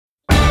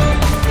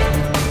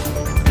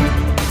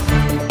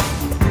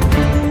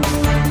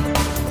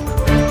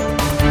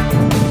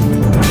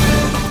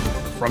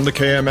From the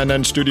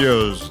KMNN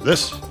studios,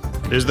 this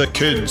is the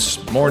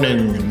Kids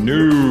Morning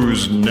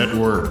News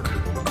Network.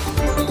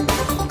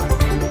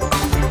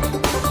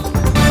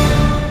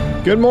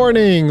 Good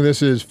morning.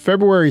 This is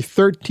February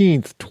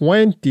 13th,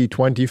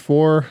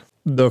 2024,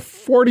 the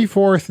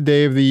 44th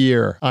day of the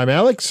year. I'm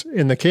Alex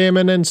in the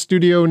KMNN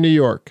studio, New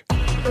York.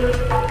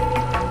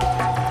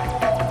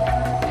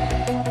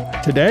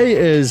 Today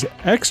is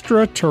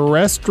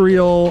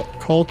Extraterrestrial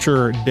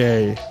Culture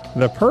Day.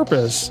 The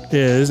purpose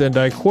is, and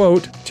I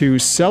quote, to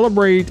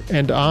celebrate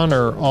and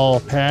honor all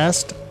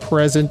past,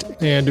 present,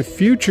 and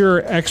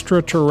future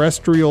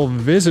extraterrestrial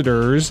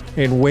visitors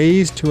in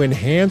ways to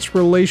enhance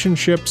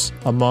relationships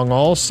among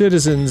all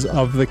citizens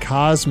of the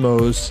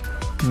cosmos,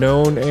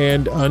 known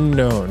and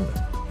unknown.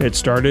 It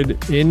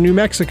started in New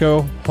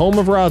Mexico, home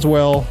of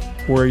Roswell,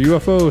 where a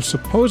UFO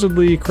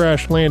supposedly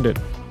crash-landed.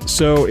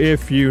 So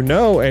if you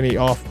know any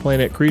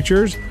off-planet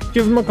creatures,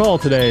 give them a call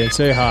today and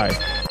say hi.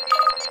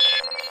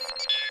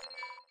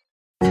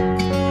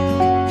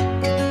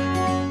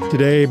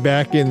 Today,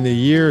 back in the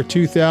year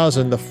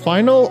 2000, the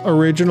final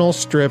original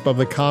strip of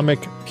the comic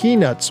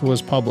Peanuts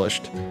was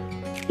published.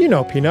 You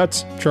know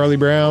Peanuts, Charlie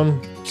Brown,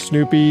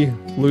 Snoopy,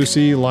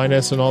 Lucy,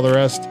 Linus, and all the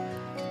rest.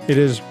 It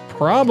is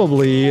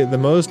probably the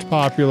most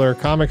popular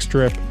comic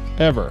strip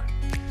ever.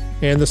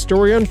 And the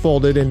story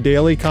unfolded in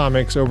daily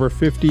comics over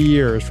 50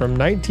 years, from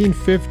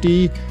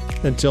 1950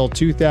 until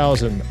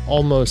 2000,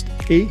 almost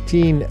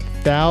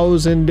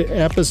 18,000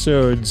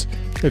 episodes,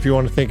 if you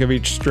want to think of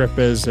each strip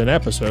as an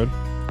episode.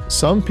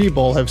 Some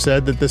people have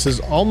said that this is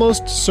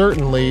almost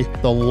certainly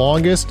the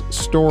longest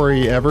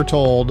story ever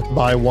told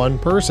by one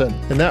person,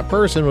 and that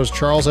person was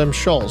Charles M.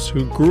 Schulz,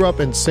 who grew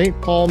up in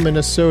St. Paul,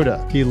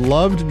 Minnesota. He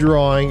loved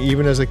drawing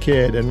even as a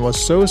kid and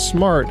was so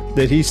smart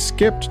that he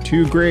skipped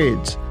 2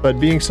 grades. But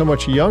being so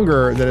much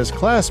younger than his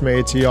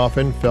classmates, he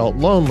often felt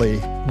lonely.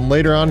 And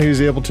later on, he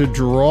was able to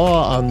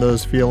draw on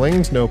those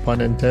feelings, no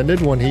pun intended,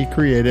 when he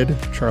created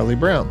Charlie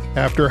Brown.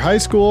 After high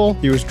school,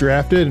 he was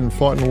drafted and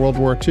fought in World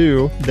War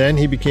II. Then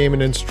he became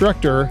an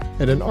instructor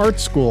at an art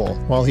school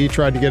while he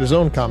tried to get his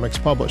own comics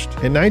published.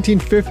 In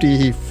 1950,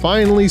 he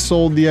finally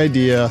sold the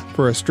idea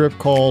for a strip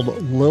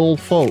called Little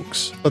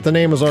Folks, but the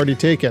name was already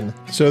taken.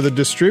 So the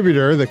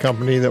distributor, the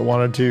company that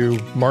wanted to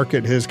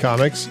market his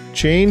comics,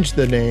 changed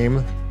the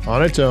name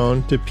on its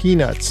own to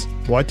Peanuts.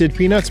 What did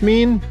Peanuts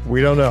mean?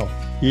 We don't know.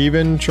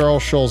 Even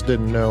Charles Schulz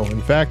didn't know.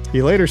 In fact,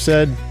 he later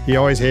said he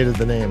always hated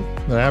the name.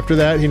 And after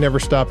that, he never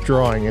stopped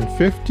drawing. In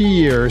 50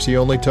 years, he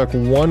only took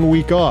 1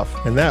 week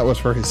off, and that was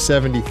for his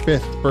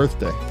 75th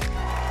birthday.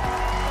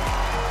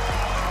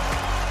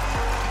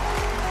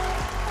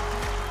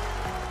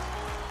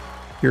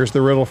 Here's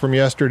the riddle from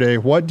yesterday.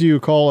 What do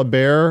you call a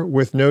bear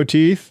with no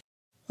teeth?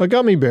 A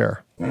gummy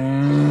bear.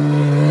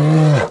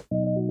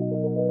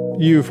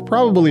 You've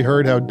probably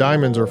heard how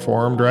diamonds are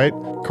formed, right?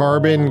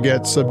 Carbon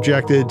gets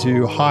subjected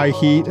to high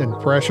heat and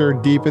pressure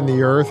deep in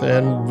the earth,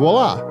 and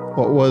voila!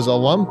 What was a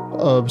lump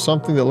of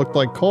something that looked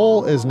like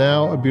coal is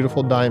now a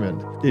beautiful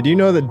diamond. Did you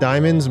know that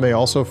diamonds may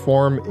also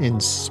form in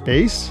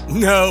space?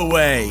 No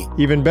way!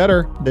 Even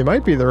better, they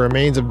might be the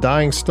remains of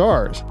dying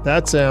stars.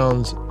 That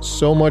sounds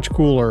so much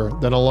cooler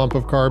than a lump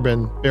of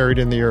carbon buried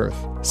in the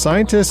earth.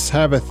 Scientists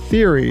have a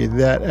theory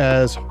that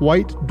as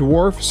white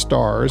dwarf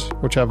stars,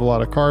 which have a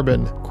lot of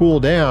carbon, cool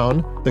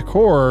down, the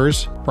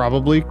cores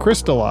probably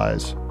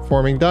crystallize,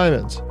 forming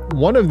diamonds.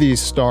 One of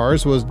these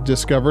stars was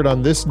discovered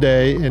on this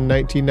day in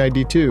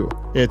 1992.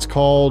 It's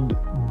called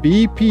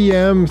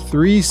BPM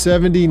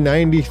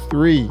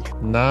 37093.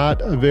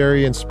 Not a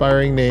very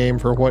inspiring name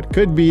for what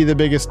could be the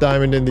biggest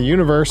diamond in the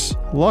universe.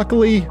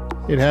 Luckily,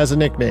 it has a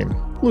nickname,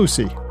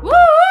 Lucy.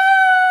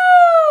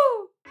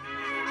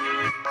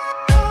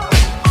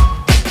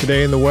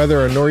 Today in the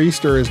weather, a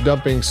nor'easter is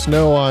dumping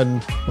snow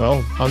on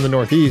the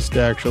northeast,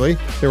 actually.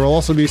 There will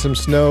also be some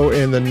snow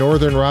in the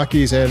northern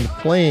Rockies and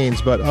plains,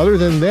 but other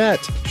than that,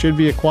 should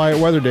be a quiet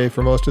weather day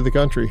for most of the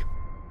country.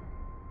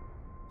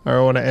 I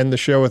want to end the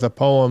show with a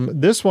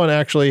poem. This one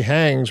actually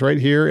hangs right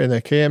here in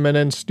the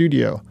KMNN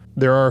studio.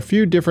 There are a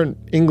few different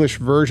English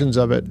versions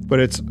of it, but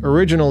it's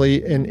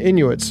originally an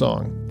Inuit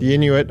song. The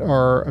Inuit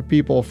are a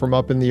people from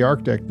up in the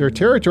Arctic. Their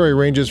territory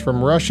ranges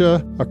from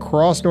Russia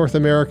across North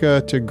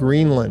America to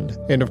Greenland.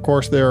 And of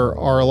course, there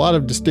are a lot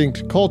of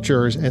distinct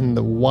cultures in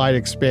the wide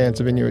expanse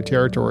of Inuit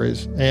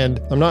territories.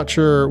 And I'm not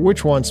sure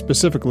which one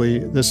specifically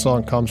this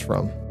song comes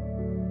from.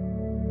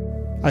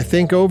 I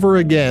think over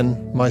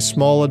again my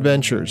small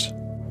adventures,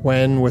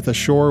 when with a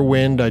shore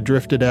wind I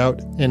drifted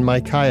out in my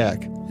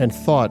kayak and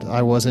thought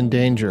I was in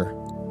danger.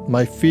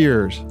 My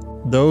fears,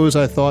 those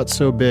I thought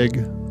so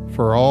big,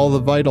 for all the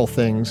vital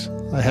things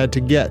I had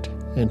to get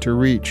and to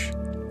reach.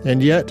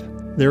 And yet,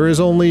 there is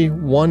only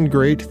one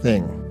great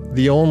thing,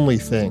 the only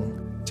thing,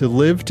 to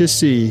live to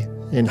see,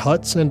 in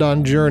huts and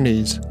on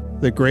journeys,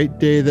 the great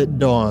day that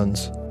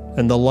dawns,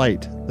 and the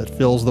light that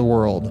fills the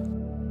world.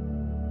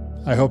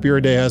 I hope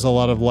your day has a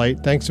lot of light.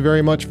 Thanks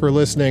very much for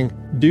listening.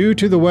 Due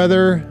to the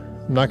weather,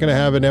 I'm not going to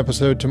have an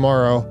episode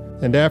tomorrow,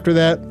 and after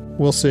that,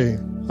 we'll see.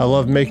 I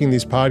love making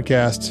these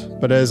podcasts,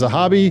 but as a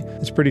hobby,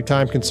 it's pretty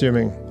time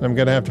consuming. I'm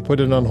going to have to put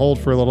it on hold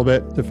for a little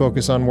bit to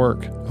focus on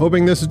work.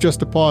 Hoping this is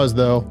just a pause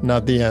though,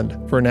 not the end.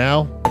 For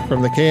now,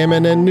 from the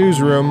KMNN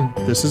newsroom,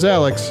 this is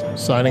Alex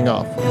signing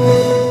off.